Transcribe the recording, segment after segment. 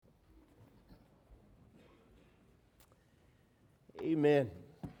Amen.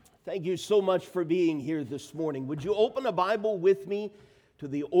 Thank you so much for being here this morning. Would you open a Bible with me to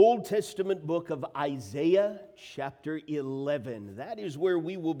the Old Testament book of Isaiah, chapter 11. That is where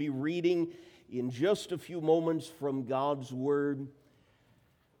we will be reading in just a few moments from God's Word.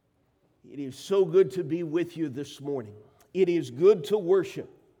 It is so good to be with you this morning. It is good to worship.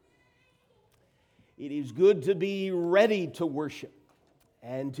 It is good to be ready to worship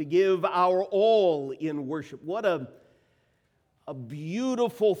and to give our all in worship. What a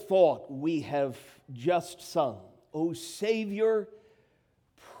beautiful thought we have just sung. O Savior,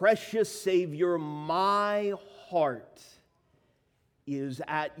 precious Savior, my heart is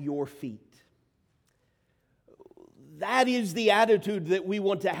at your feet. That is the attitude that we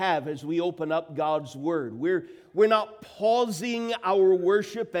want to have as we open up God's Word. We're not pausing our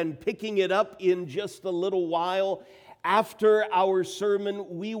worship and picking it up in just a little while after our sermon.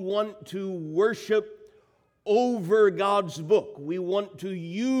 We want to worship over God's book. We want to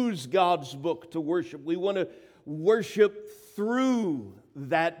use God's book to worship. We want to worship through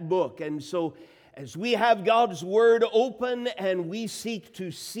that book. And so as we have God's Word open and we seek to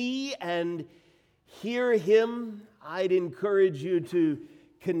see and hear Him, I'd encourage you to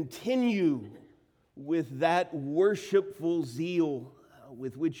continue with that worshipful zeal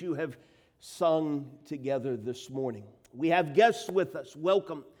with which you have sung together this morning. We have guests with us.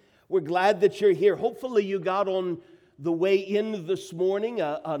 Welcome. We're glad that you're here. Hopefully you got on the way in this morning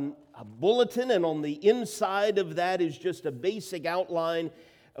a bulletin, and on the inside of that is just a basic outline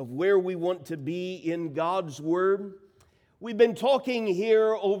of where we want to be in God's Word. We've been talking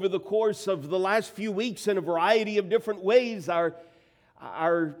here over the course of the last few weeks in a variety of different ways.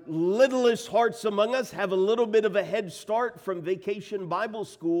 Our littlest hearts among us have a little bit of a head start from Vacation Bible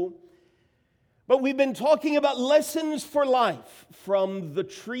School. But we've been talking about lessons for life from the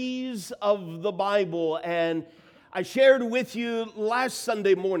trees of the Bible. And I shared with you last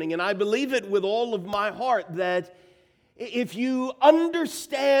Sunday morning, and I believe it with all of my heart, that if you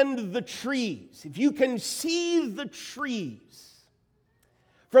understand the trees, if you can see the trees,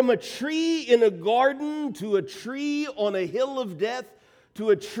 from a tree in a garden to a tree on a hill of death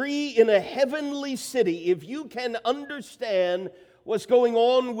to a tree in a heavenly city, if you can understand what's going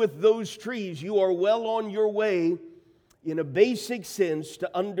on with those trees, you are well on your way, in a basic sense,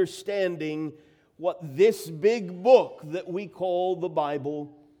 to understanding what this big book that we call the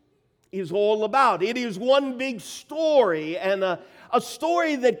Bible is all about. It is one big story, and a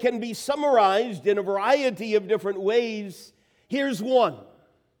story that can be summarized in a variety of different ways. Here's one: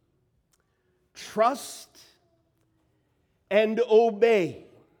 trust and obey.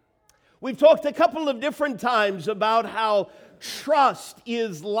 We've talked a couple of different times about how trust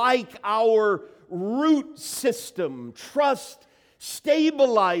is like our root system. Trust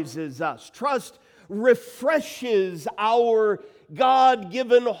stabilizes us. Trust refreshes our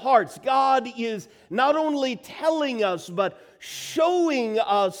God-given hearts. God is not only telling us, but showing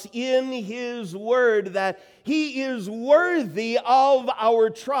us in His Word that He is worthy of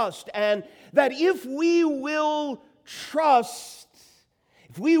our trust, and that if we will trust,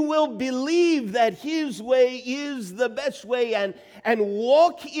 if we will believe that His way is the best way and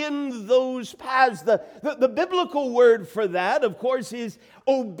walk in those paths, the biblical word for that, of course, is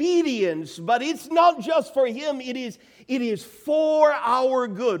obedience. But it's not just for Him, it is for our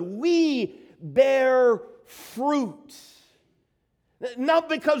good. We bear fruit. Not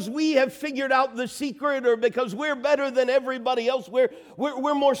because we have figured out the secret or because we're better than everybody else. We're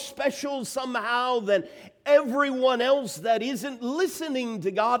more special somehow than everyone else that isn't listening to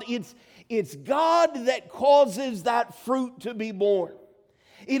God. It's God that causes that fruit to be born.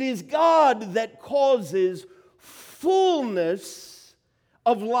 It is God that causes fullness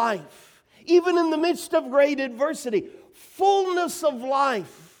of life. Even in the midst of great adversity, fullness of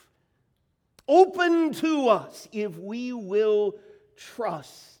life open to us if we will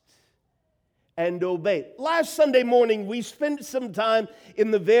trust and obey. Last Sunday morning, we spent some time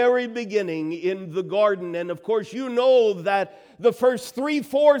in the very beginning in the garden. And of course, you know that the first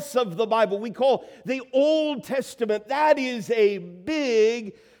 3/4 of the Bible we call the Old Testament. That is a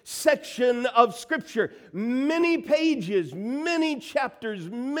big section of Scripture. Many pages, many chapters,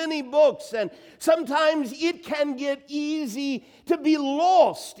 many books. And sometimes it can get easy to be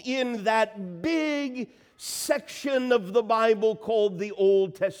lost in that big section of the Bible called the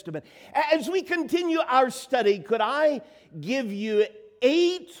Old Testament. As we continue our study, could I give you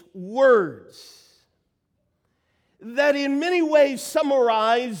 8 words that in many ways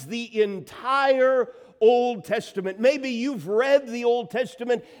summarize the entire Old Testament? Maybe you've read the Old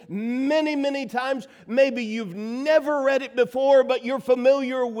Testament many, many times. Maybe you've never read it before, but you're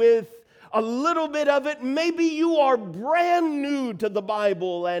familiar with a little bit of it. Maybe you are brand new to the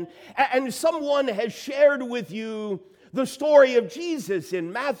Bible and someone has shared with you the story of Jesus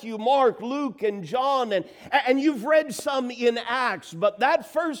in Matthew, Mark, Luke, and John, and you've read some in Acts, but that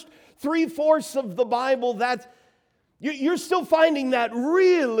first 3/4 of the Bible, you're still finding that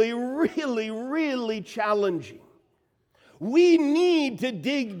really, really, really challenging. We need to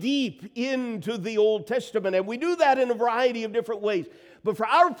dig deep into the Old Testament, and we do that in a variety of different ways. But for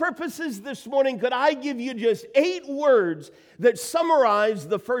our purposes this morning, could I give you just 8 words that summarize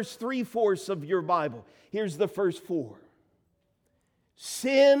the first 3/4 of your Bible? Here's the first 4.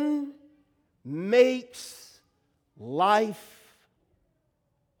 Sin makes life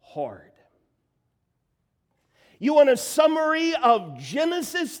hard. You want a summary of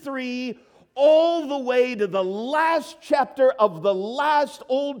Genesis 3 all the way to the last chapter of the last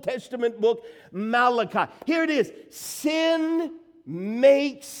Old Testament book, Malachi. Here it is. Sin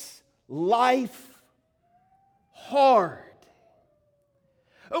makes life hard.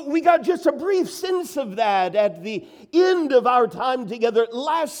 We got just a brief sense of that at the end of our time together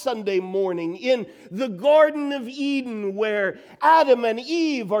last Sunday morning in the Garden of Eden, where Adam and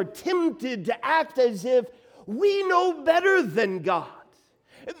Eve are tempted to act as if we know better than God.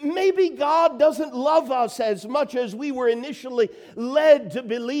 Maybe God doesn't love us as much as we were initially led to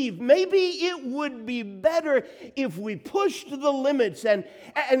believe. Maybe it would be better if we pushed the limits and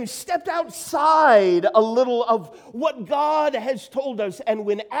stepped outside a little of what God has told us. And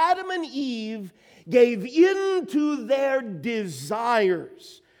when Adam and Eve gave in to their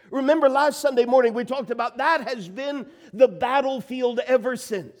desires, remember last Sunday morning we talked about that has been the battlefield ever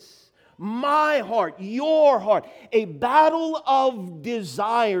since. My heart, your heart, a battle of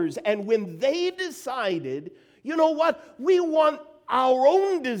desires. And when they decided, you know what, we want our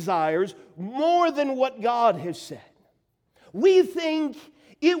own desires more than what God has said. We think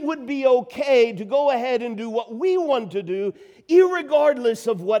it would be okay to go ahead and do what we want to do, irregardless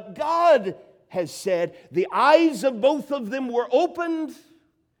of what God has said. The eyes of both of them were opened.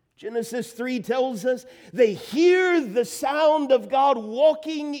 Genesis 3 tells us they hear the sound of God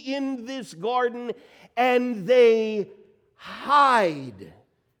walking in this garden and they hide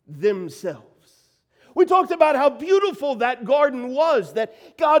themselves. We talked about how beautiful that garden was,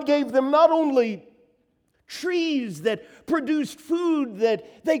 that God gave them not only trees that produced food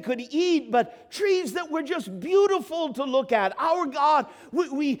that they could eat, but trees that were just beautiful to look at. Our God,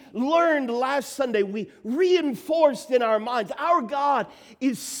 we learned last Sunday, we reinforced in our minds, our God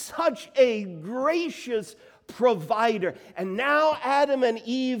is such a gracious provider. And now Adam and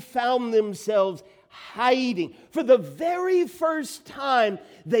Eve found themselves hiding. For the very first time,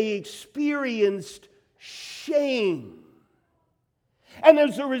 they experienced shame. And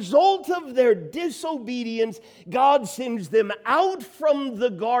as a result of their disobedience, God sends them out from the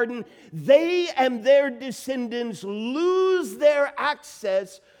garden. They and their descendants lose their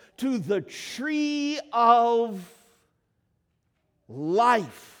access to the tree of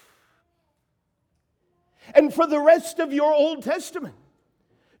life. And for the rest of your Old Testament,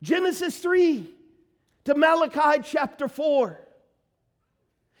 Genesis 3 to Malachi chapter 4,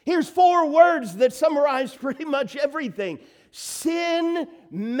 here's 4 words that summarize pretty much everything. Sin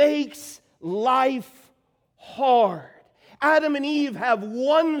makes life hard. Adam and Eve have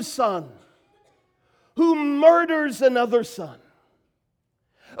one son who murders another son.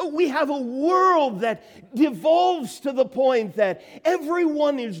 We have a world that devolves to the point that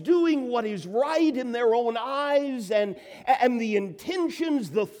everyone is doing what is right in their own eyes, and the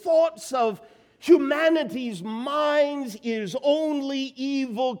intentions, the thoughts of humanity's minds is only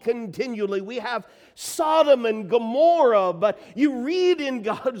evil continually. We have Sodom and Gomorrah, but you read in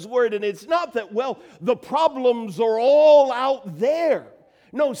God's Word, and it's not that, well, the problems are all out there.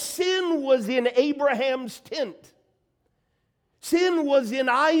 No, sin was in Abraham's tent. Sin was in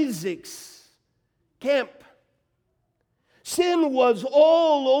Isaac's camp. Sin was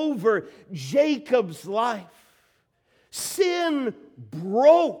all over Jacob's life. Sin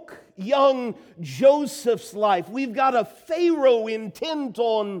broke young Joseph's life. We've got a Pharaoh intent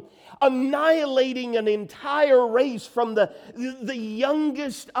on annihilating an entire race from the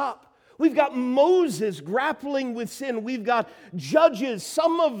youngest up. We've got Moses grappling with sin. We've got judges,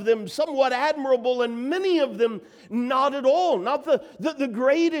 some of them somewhat admirable, and many of them not at all. Not the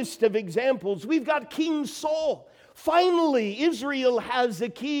greatest of examples. We've got King Saul. Finally, Israel has a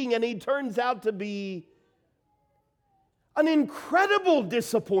king, and he turns out to be an incredible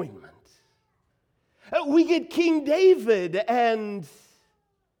disappointment. We get King David, and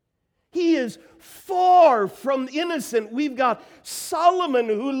He is far from innocent. We've got Solomon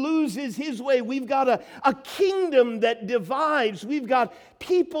who loses his way. We've got a kingdom that divides. We've got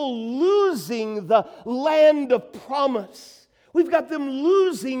people losing the land of promise. We've got them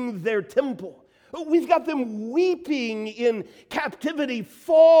losing their temple. We've got them weeping in captivity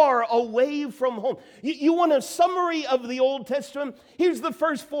far away from home. You want a summary of the Old Testament? Here's the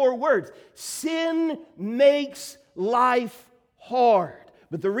first 4 words. Sin makes life hard.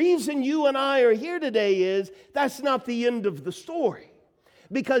 But the reason you and I are here today is that's not the end of the story.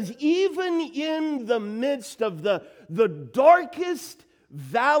 Because even in the midst of the darkest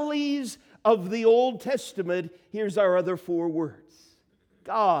valleys of the Old Testament, here's our other 4 words.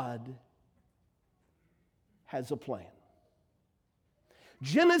 God has a plan.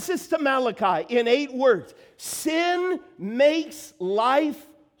 Genesis to Malachi in 8 words. Sin makes life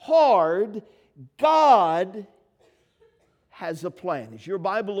hard. God has a plan. Is your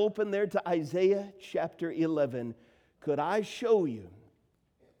Bible open there to Isaiah chapter 11? Could I show you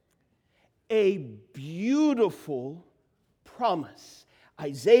a beautiful promise?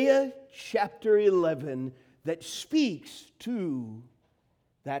 Isaiah chapter 11 that speaks to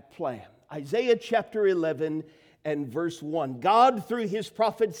that plan. Isaiah chapter 11 and verse 1. God through his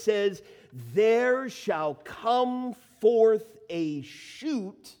prophet says, "There shall come forth a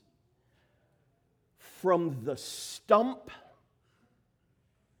shoot from the stump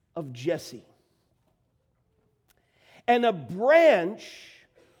of Jesse, and a branch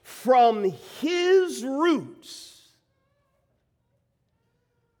from his roots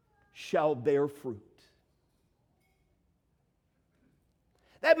shall bear fruit."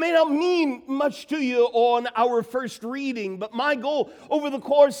 That may not mean much to you on our first reading, but my goal over the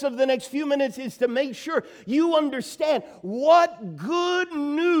course of the next few minutes is to make sure you understand what good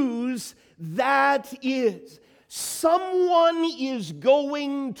news that is. Someone is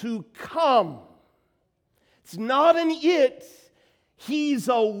going to come. It's not an it, he's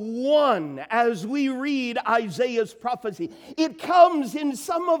a one, as we read Isaiah's prophecy. It comes in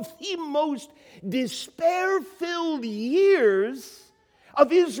some of the most despair-filled years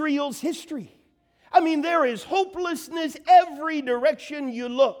of Israel's history. I mean, there is hopelessness every direction you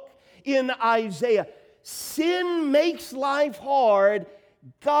look in Isaiah. Sin makes life hard.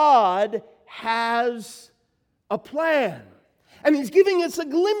 God has a plan. And he's giving us a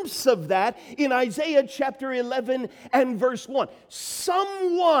glimpse of that in Isaiah chapter 11 and verse 1.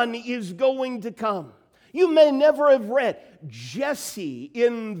 Someone is going to come. You may never have read Jesse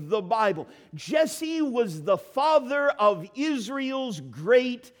in the Bible. Jesse was the father of Israel's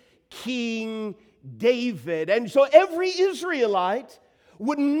great king David. And so every Israelite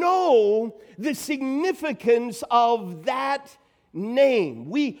would know the significance of that name.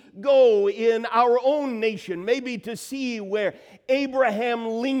 We go in our own nation maybe to see where Abraham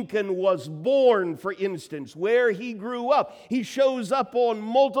Lincoln was born, for instance, where he grew up. He shows up on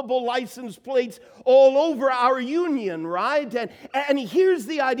multiple license plates all over our union, right? And here's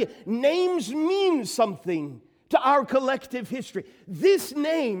the idea. Names mean something to our collective history. This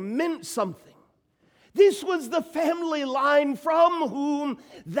name meant something. This was the family line from whom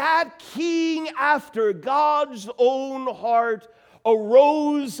that king after God's own heart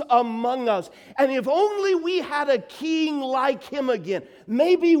arose among us. And if only we had a king like him again,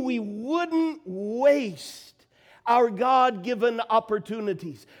 maybe we wouldn't waste our God-given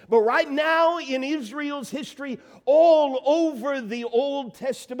opportunities. But right now in Israel's history, all over the Old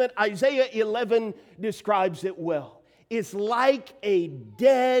Testament, Isaiah 11 describes it well. It's like a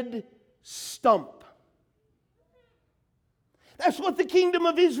dead stump. That's what the kingdom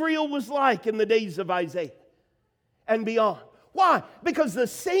of Israel was like in the days of Isaiah and beyond. Why? Because the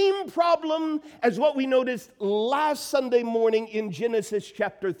same problem as what we noticed last Sunday morning in Genesis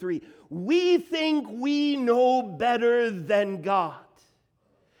chapter 3. We think we know better than God.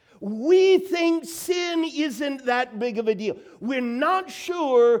 We think sin isn't that big of a deal. We're not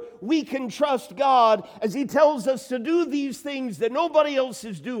sure we can trust God as He tells us to do these things that nobody else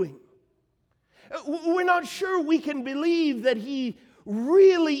is doing. We're not sure we can believe that He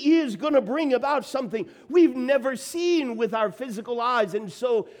really is going to bring about something we've never seen with our physical eyes. And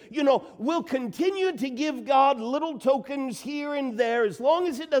so, we'll continue to give God little tokens here and there as long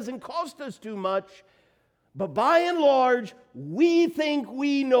as it doesn't cost us too much. But by and large, we think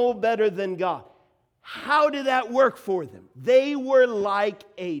we know better than God. How did that work for them? They were like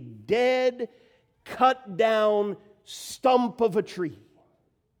a dead, cut down stump of a tree.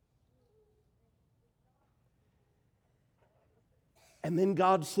 And then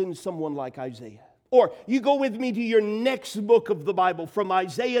God sends someone like Isaiah. Or you go with me to your next book of the Bible, from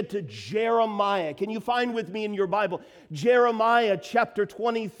Isaiah to Jeremiah. Can you find with me in your Bible Jeremiah chapter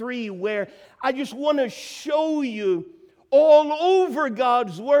 23, where I just want to show you all over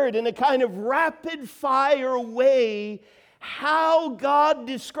God's Word in a kind of rapid fire way how God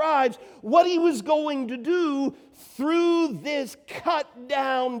describes what He was going to do through this cut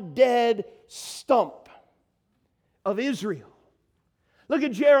down dead stump of Israel. Look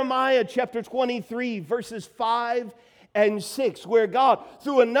at Jeremiah chapter 23, verses 5 and 6, where God,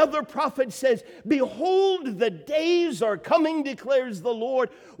 through another prophet, says, "Behold, the days are coming, declares the Lord,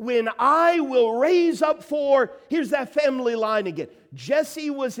 when I will raise up for," here's that family line again. Jesse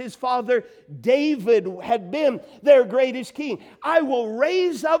was his father. David had been their greatest king. "I will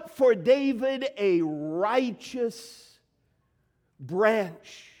raise up for David a righteous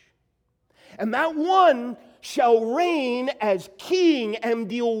branch. And that one shall reign as king and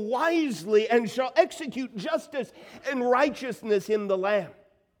deal wisely and shall execute justice and righteousness in the land."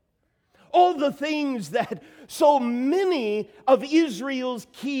 All the things that so many of Israel's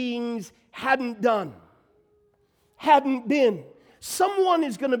kings hadn't done, hadn't been. Someone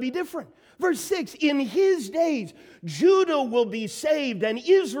is going to be different. Verse 6, "In his days Judah will be saved and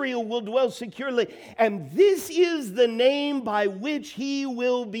Israel will dwell securely, and this is the name by which he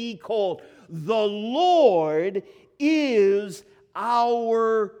will be called. The Lord is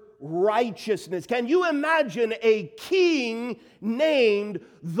our righteousness." Can you imagine a king named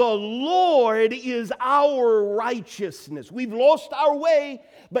 "The Lord is our righteousness"? We've lost our way,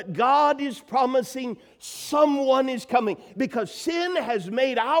 but God is promising someone is coming, because sin has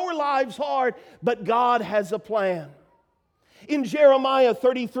made our lives hard, but God has a plan. In Jeremiah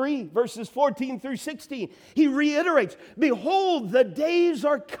 33, verses 14 through 16, he reiterates, "Behold, the days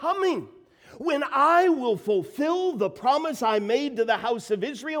are coming when I will fulfill the promise I made to the house of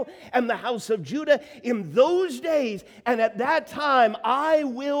Israel and the house of Judah in those days, and at that time I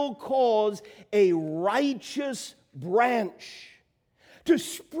will cause a righteous branch to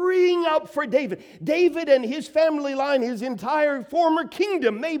spring up for David." David and his family line, his entire former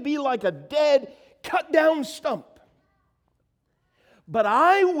kingdom, may be like a dead, cut down stump. But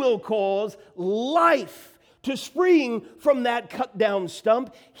I will cause life to spring from that cut down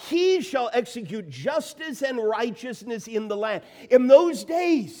stump. He shall execute justice and righteousness in the land. In those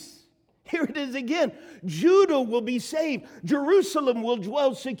days, here it is again, Judah will be saved, Jerusalem will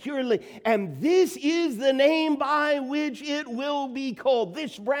dwell securely, and this is the name by which it will be called.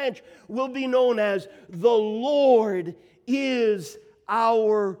 This branch will be known as "The Lord is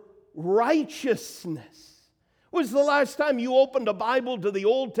our righteousness." When was the last time you opened a Bible to the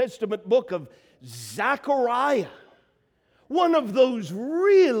Old Testament book of Zechariah? One of those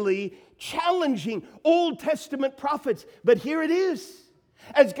really challenging Old Testament prophets. But here it is.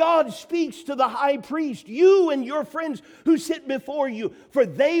 As God speaks to the high priest, "You and your friends who sit before you, for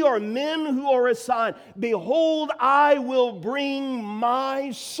they are men who are assigned. Behold, I will bring my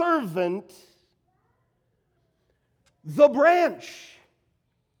servant, the branch."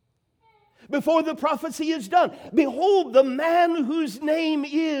 Before the prophecy is done, "Behold, the man whose name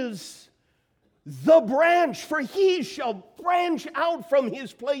is the branch, for he shall branch out from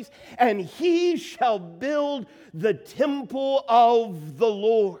his place, and he shall build the temple of the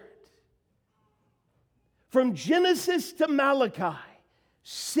Lord." From Genesis to Malachi,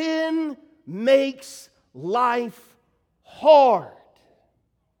 sin makes life hard.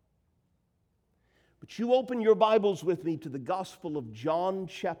 But you open your Bibles with me to the Gospel of John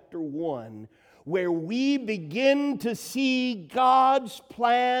chapter 1, where we begin to see God's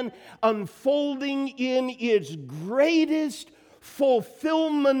plan unfolding in its greatest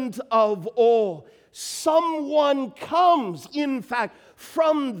fulfillment of all. Someone comes, in fact,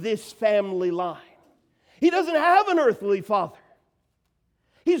 from this family line. He doesn't have an earthly father.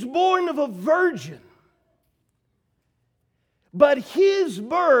 He's born of a virgin. But his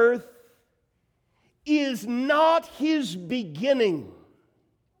birth is not his beginning.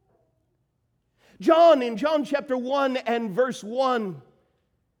 John, in John chapter 1 and verse 1,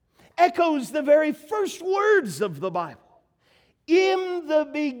 echoes the very first words of the Bible. In the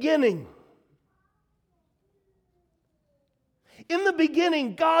beginning. In the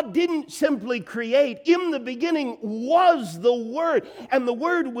beginning, God didn't simply create. In the beginning was the Word, and the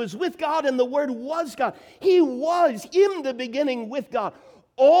Word was with God, and the Word was God. He was in the beginning with God.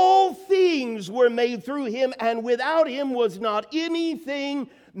 All things were made through Him, and without Him was not anything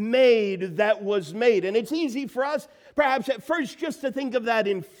made that was made. And it's easy for us perhaps at first just to think of that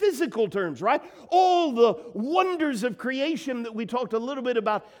in physical terms, right? All the wonders of creation that we talked a little bit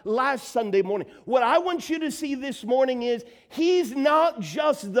about last Sunday morning. What I want you to see this morning is He's not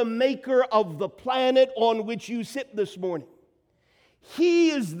just the maker of the planet on which you sit this morning. He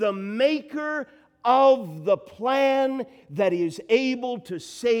is the maker of the plan that is able to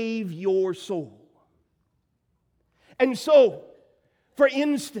save your soul. And so, for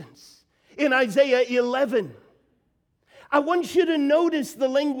instance, in Isaiah 11, I want you to notice the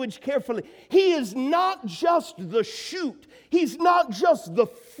language carefully. He is not just the shoot. He's not just the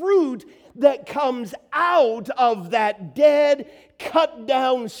fruit that comes out of that dead, cut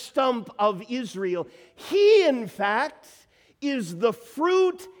down stump of Israel. He, in fact, is the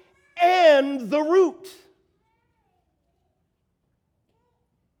fruit and the root.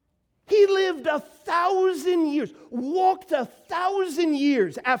 He lived 1,000 years, walked 1,000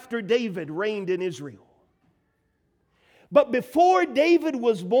 years after David reigned in Israel. But before David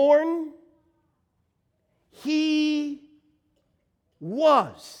was born, he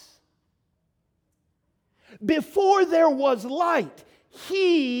was. Before there was light,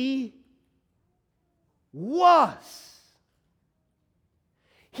 he was.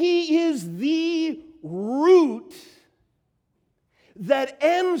 He is the root that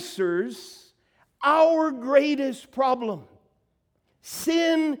answers our greatest problem.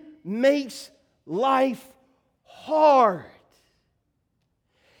 Sin makes life hard.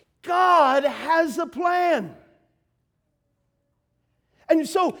 God has a plan. And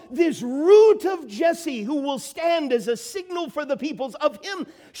so this root of Jesse, who will stand as a signal for the peoples, of him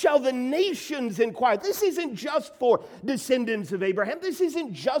shall the nations inquire. This isn't just for descendants of Abraham. This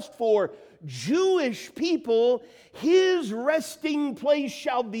isn't just for Jewish people. His resting place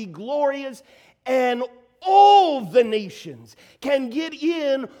shall be glorious, and all the nations can get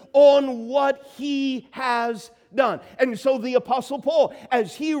in on what he has done. And so the Apostle Paul,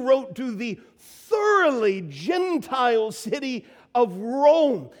 as he wrote to the thoroughly Gentile city of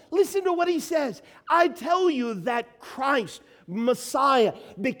Rome, listen to what he says. I tell you that Christ, Messiah,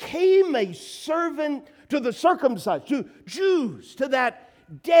 became a servant to the circumcised, to Jews, to that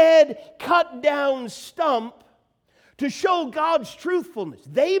dead, cut down stump, to show God's truthfulness.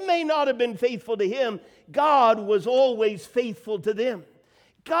 They may not have been faithful to him. God was always faithful to them.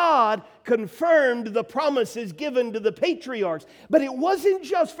 God confirmed the promises given to the patriarchs. But it wasn't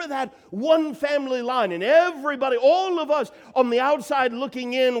just for that one family line. And everybody, all of us on the outside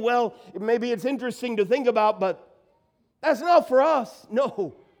looking in, well, maybe it's interesting to think about, but that's not for us.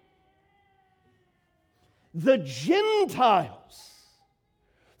 No. The Gentiles,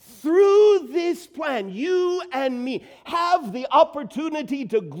 through this plan, you and me have the opportunity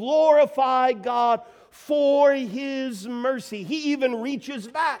to glorify God for his mercy. He even reaches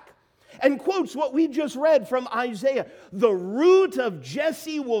back and quotes what we just read from Isaiah. The root of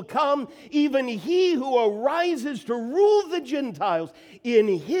Jesse will come, even he who arises to rule the Gentiles. In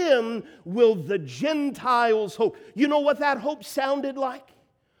him will the Gentiles hope. You know what that hope sounded like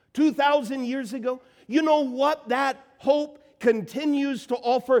 2,000 years ago? You know what that hope continues to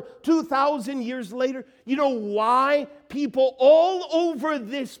offer 2,000 years later? You know why people all over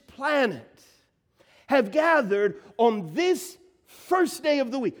this planet have gathered on this first day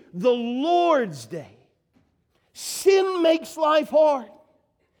of the week, the Lord's Day? Sin makes life hard.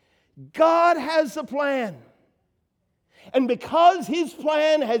 God has a plan. And because his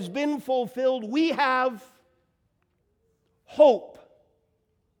plan has been fulfilled, we have hope.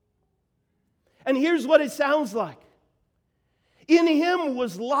 And here's what it sounds like. In him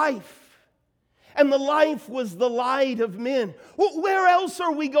was life, and the life was the light of men. Where else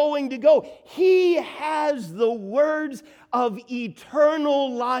are we going to go? He has the words of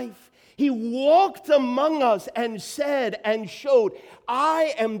eternal life. He walked among us and said and showed,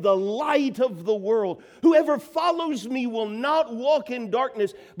 I am the light of the world. Whoever follows me will not walk in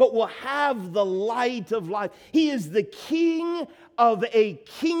darkness, but will have the light of life. He is the king of a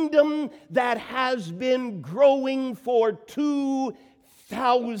kingdom that has been growing for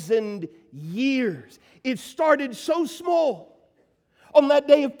 2,000 years. It started so small. On that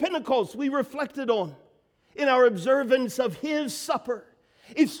day of Pentecost, we reflected on in our observance of his supper.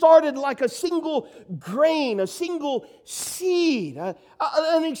 It started like a single grain, a single seed,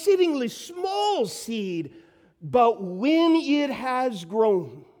 an exceedingly small seed. But when it has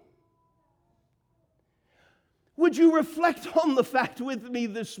grown, would you reflect on the fact with me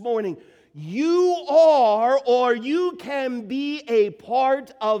this morning? You are, or you can be, a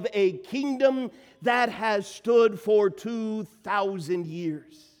part of a kingdom that has stood for 2,000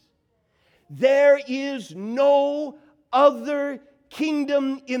 years. There is no other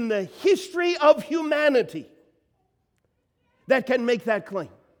kingdom in the history of humanity that can make that claim.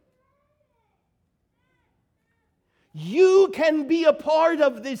 You can be a part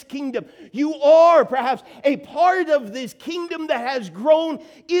of this kingdom. You are perhaps a part of this kingdom that has grown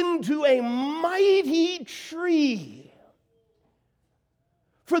into a mighty tree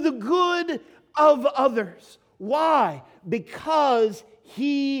for the good of others. Why? Because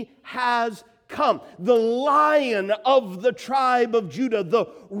He has come. The Lion of the tribe of Judah, the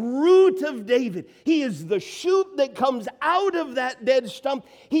root of David. He is the shoot that comes out of that dead stump.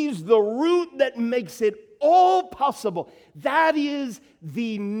 He's the root that makes it all possible. That is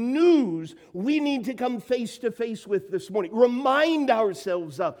the news we need to come face to face with this morning. Remind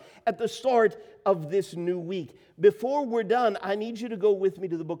ourselves of at the start of this new week. Before we're done, I need you to go with me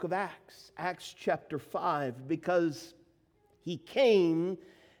to the book of Acts, Acts chapter 5, because He came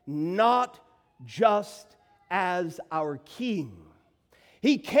not just as our King.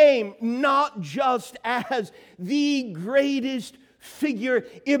 He came not just as the greatest figure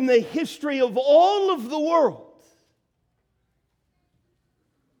in the history of all of the world.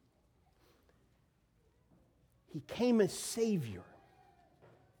 He came as Savior,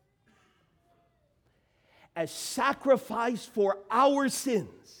 as sacrifice for our sins.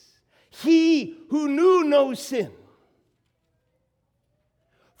 He who knew no sin,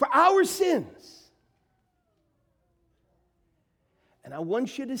 for our sins. And I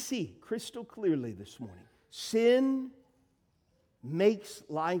want you to see crystal clearly this morning, sin makes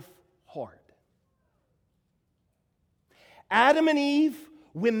life hard. Adam and Eve,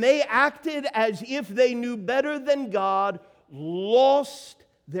 when they acted as if they knew better than God, lost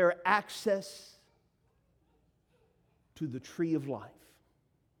their access to the tree of life.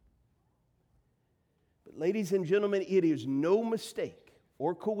 But ladies and gentlemen, it is no mistake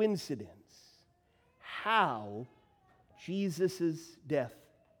or coincidence how Jesus' death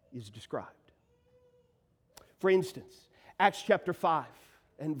is described. For instance, Acts chapter 5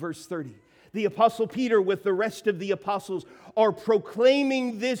 and verse 30. The Apostle Peter with the rest of the apostles are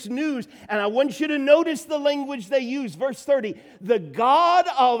proclaiming this news. And I want you to notice the language they use. Verse 30. The God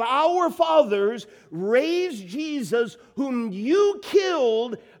of our fathers raised Jesus, whom you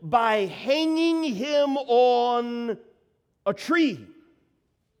killed by hanging Him on a tree.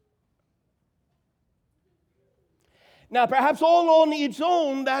 Now, perhaps all on its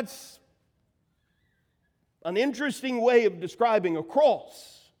own, that's an interesting way of describing a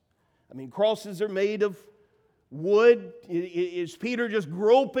cross. I mean, crosses are made of wood. Is Peter just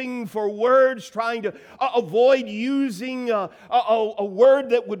groping for words, trying to avoid using a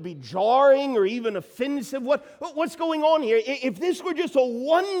word that would be jarring or even offensive? What's going on here? If this were just a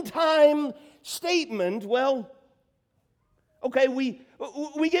one-time statement, well, okay, we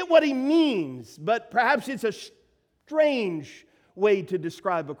get what he means, but perhaps it's a strange way to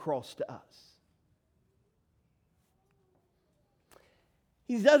describe a cross to us.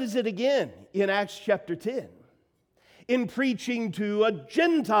 He does it again in Acts chapter 10 in preaching to a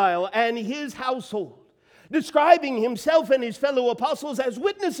Gentile and his household, describing himself and his fellow apostles as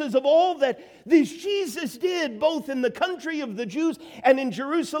witnesses of all that this Jesus did, both in the country of the Jews and in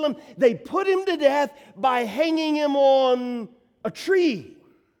Jerusalem. They put Him to death by hanging Him on a tree.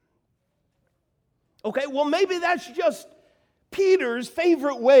 Okay, well, maybe that's just Peter's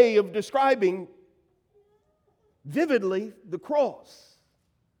favorite way of describing vividly the cross.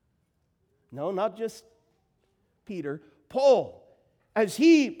 No, not just Peter. Paul, as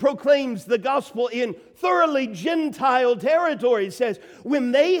he proclaims the gospel in thoroughly Gentile territory, says,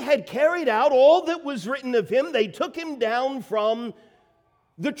 when they had carried out all that was written of Him, they took Him down from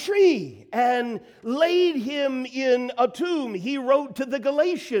the tree and laid Him in a tomb. He wrote to the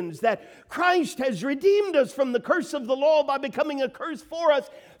Galatians that Christ has redeemed us from the curse of the law by becoming a curse for us.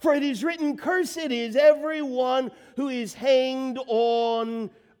 For it is written, cursed is everyone who is hanged on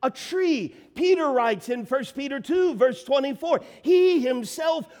a tree. Peter writes in 1 Peter 2, verse 24, He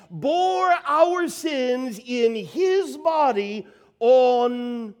Himself bore our sins in His body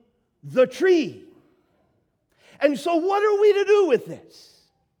on the tree. And so what are we to do with this?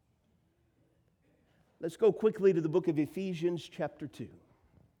 Let's go quickly to the book of Ephesians chapter 2.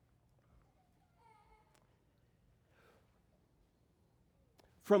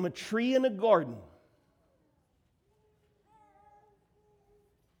 From a tree in a garden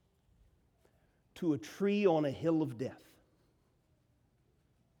to a tree on a hill of death.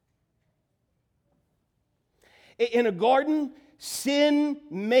 In a garden, sin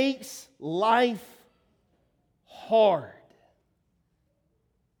makes life hard.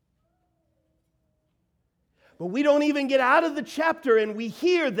 But we don't even get out of the chapter and we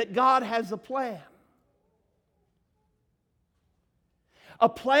hear that God has a plan. A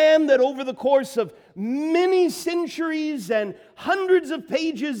plan that over the course of many centuries and hundreds of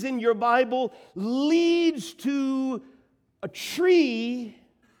pages in your Bible leads to a tree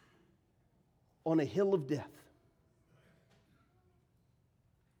on a hill of death.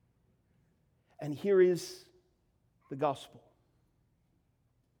 And here is the gospel.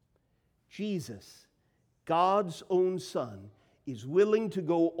 Jesus, God's own Son, is willing to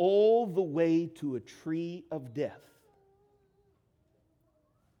go all the way to a tree of death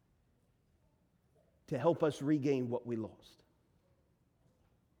to help us regain what we lost.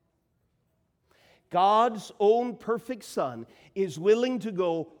 God's own perfect Son is willing to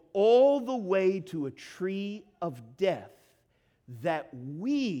go all the way to a tree of death that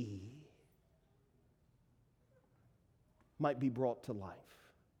we might be brought to life.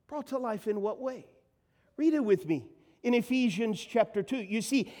 Brought to life in what way? Read it with me in Ephesians chapter 2. You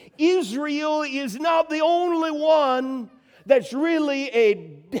see, Israel is not the only one that's really a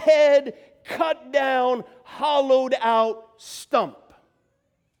dead, cut down, hollowed out stump.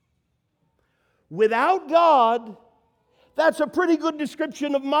 Without God, that's a pretty good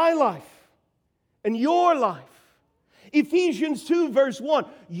description of my life and your life. Ephesians 2 verse 1,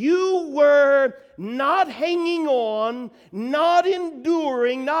 you were not hanging on, not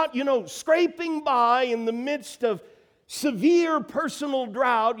enduring, not, scraping by in the midst of severe personal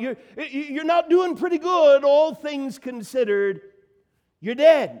drought. You're not doing pretty good, all things considered. You're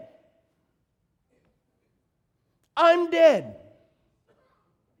dead. I'm dead.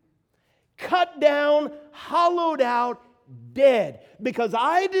 Cut down, hollowed out, dead. Because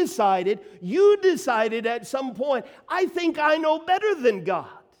you decided at some point, I think I know better than God.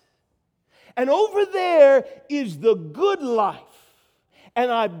 And over there is the good life. And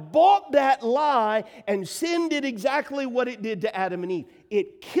I bought that lie, and sin did exactly what it did to Adam and Eve.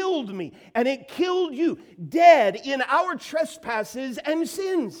 It killed me, and it killed you, dead in our trespasses and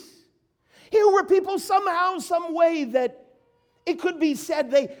sins. Here were people somehow, some way that it could be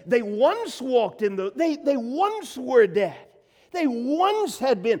said they once walked in they once were dead. They once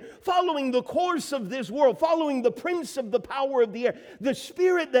had been following the course of this world, following the prince of the power of the air, the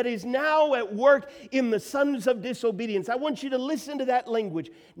spirit that is now at work in the sons of disobedience. I want you to listen to that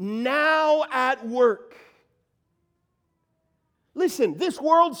language. Now at work. Listen, this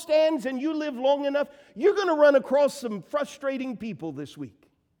world stands and you live long enough, you're going to run across some frustrating people this week.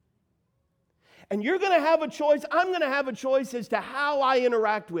 And you're going to have a choice, I'm going to have a choice as to how I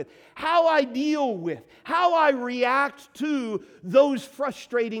interact with, how I deal with, how I react to those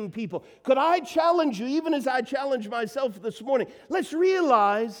frustrating people. Could I challenge you, even as I challenge myself this morning, let's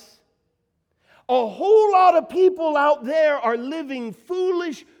realize a whole lot of people out there are living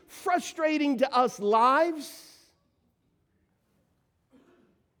foolish, frustrating to us lives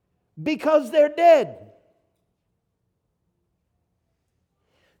because they're dead.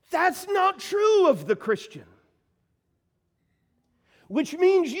 That's not true of the Christian. Which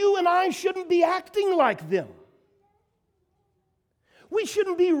means you and I shouldn't be acting like them. We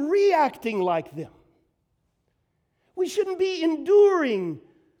shouldn't be reacting like them. We shouldn't be enduring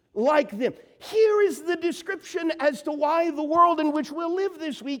like them. Here is the description as to why the world in which we'll live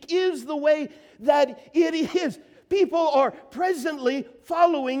this week is the way that it is. People are presently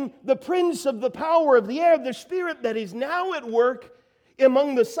following the prince of the power of the air, the spirit that is now at work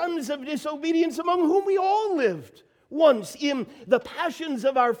among the sons of disobedience, among whom we all lived once in the passions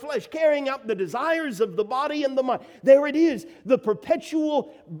of our flesh, carrying out the desires of the body and the mind. There it is, the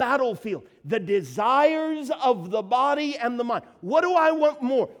perpetual battlefield, the desires of the body and the mind. What do I want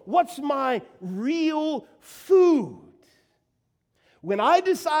more? What's my real food? When I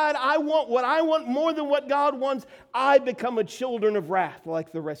decide I want what I want more than what God wants, I become a children of wrath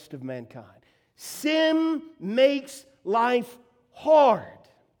like the rest of mankind. Sin makes life hard.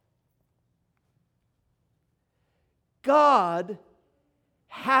 God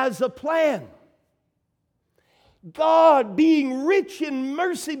has a plan. God, being rich in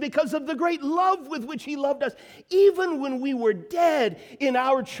mercy because of the great love with which He loved us, even when we were dead in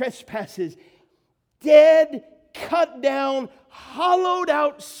our trespasses, dead, cut down, hollowed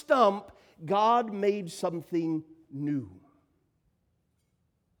out stump, God made something new.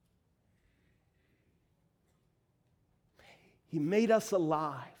 He made us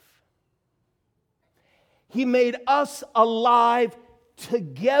alive. He made us alive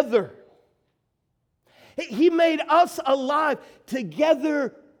together. He made us alive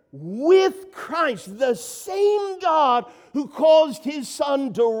together with Christ, the same God who caused His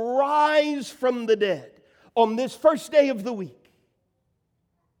Son to rise from the dead on this first day of the week.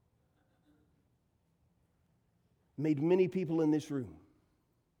 Made many people in this room,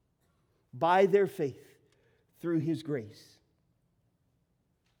 by their faith, through His grace,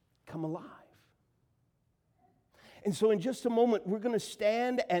 come alive. And so in just a moment, we're going to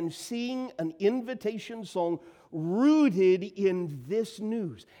stand and sing an invitation song rooted in this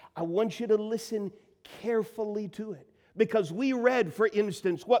news. I want you to listen carefully to it. Because we read, for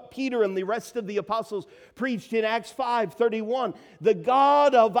instance, what Peter and the rest of the apostles preached in Acts 5:31. The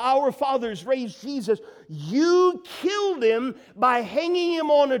God of our fathers raised Jesus. You killed him by hanging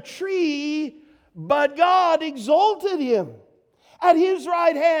him on a tree, but God exalted him at his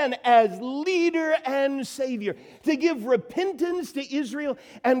right hand as leader and Savior, to give repentance to Israel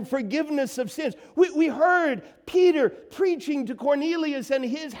and forgiveness of sins. We heard Peter preaching to Cornelius and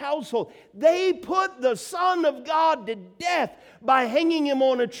his household. They put the Son of God to death by hanging him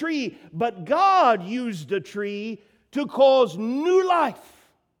on a tree, but God used a tree to cause new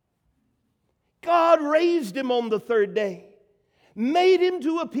life. God raised him on the third day, made him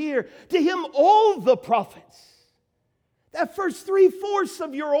to appear to him all the prophets. That first 3/4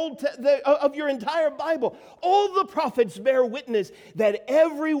 of your entire Bible, all the prophets bear witness that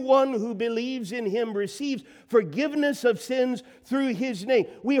everyone who believes in him receives forgiveness of sins through his name.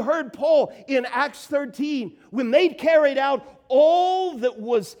 We heard Paul in Acts 13, when they carried out all that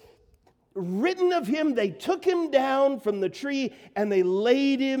was written of him, they took him down from the tree and they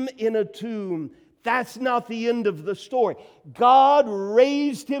laid him in a tomb. That's not the end of the story. God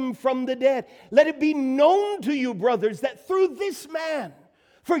raised him from the dead. Let it be known to you, brothers, that through this man,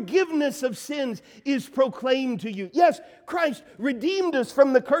 forgiveness of sins is proclaimed to you. Yes, Christ redeemed us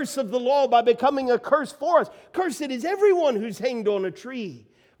from the curse of the law by becoming a curse for us. Cursed is everyone who's hanged on a tree.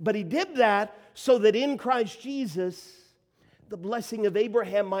 But he did that so that in Christ Jesus, the blessing of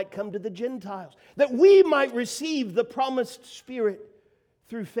Abraham might come to the Gentiles, that we might receive the promised Spirit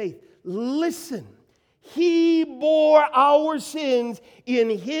through faith. Listen, he bore our sins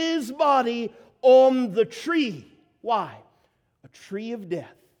in his body on the tree. Why? A tree of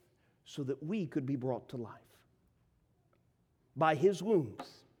death, so that we could be brought to life. By his wounds,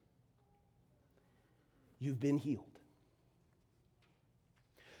 you've been healed.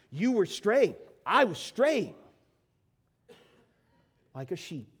 You were straying. I was straying like a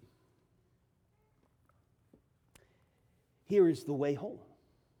sheep. Here is the way home.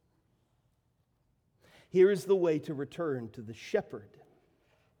 Here is the way to return to the shepherd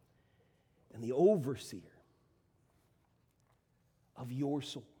and the overseer of your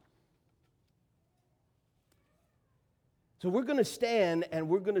soul. So we're going to stand and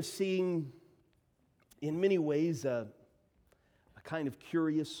we're going to sing, in many ways, a kind of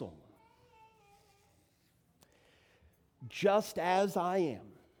curious song. Just as I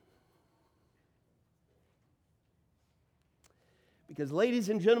am. Because, ladies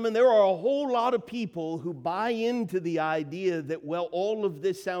and gentlemen, there are a whole lot of people who buy into the idea that, well, all of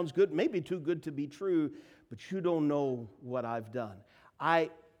this sounds good, maybe too good to be true, but you don't know what I've done. I'm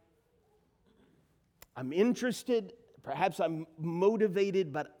interested, perhaps I'm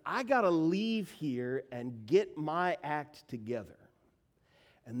motivated, but I got to leave here and get my act together.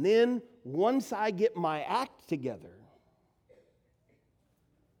 And then, once I get my act together,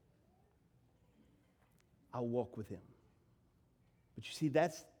 I'll walk with him. But you see,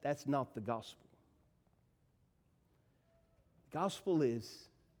 that's not the gospel. The gospel is,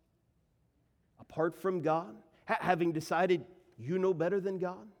 apart from God, having decided you know better than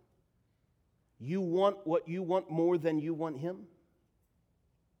God, you want what you want more than you want him,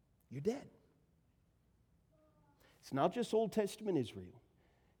 you're dead. It's not just Old Testament Israel.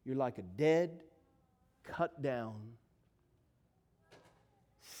 You're like a dead, cut down,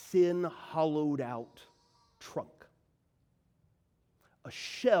 sin hollowed out trunk. A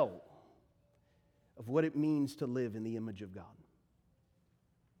shell of what it means to live in the image of God.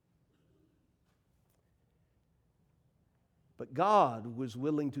 But God was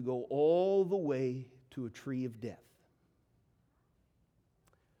willing to go all the way to a tree of death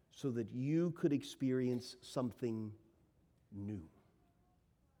so that you could experience something new.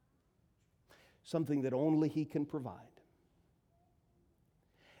 Something that only he can provide.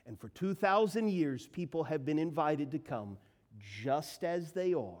 And for 2,000 years, people have been invited to come just as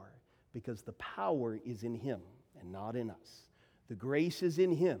they are, because the power is in him and not in us. The grace is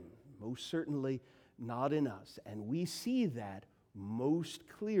in him, most certainly not in us. And we see that most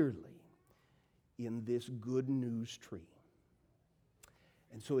clearly in this good news tree.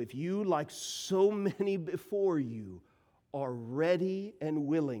 And so if you, like so many before you, are ready and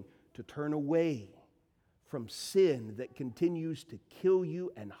willing to turn away from sin that continues to kill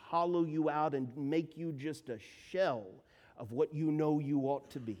you and hollow you out and make you just a shell of what you know you ought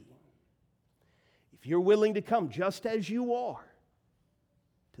to be. If you're willing to come just as you are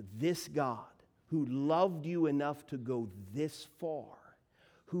to this God who loved you enough to go this far,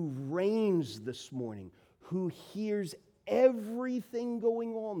 who reigns this morning, who hears everything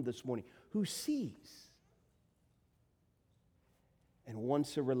going on this morning, who sees and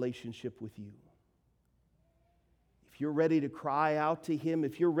wants a relationship with you. If you're ready to cry out to Him,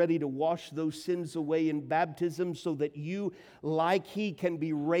 if you're ready to wash those sins away in baptism so that you, like He, can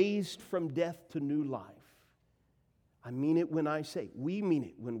be raised from death to new life, I mean it when I say, we mean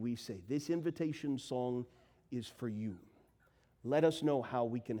it when we say, this invitation song is for you. Let us know how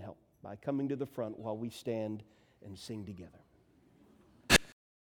we can help by coming to the front while we stand and sing together.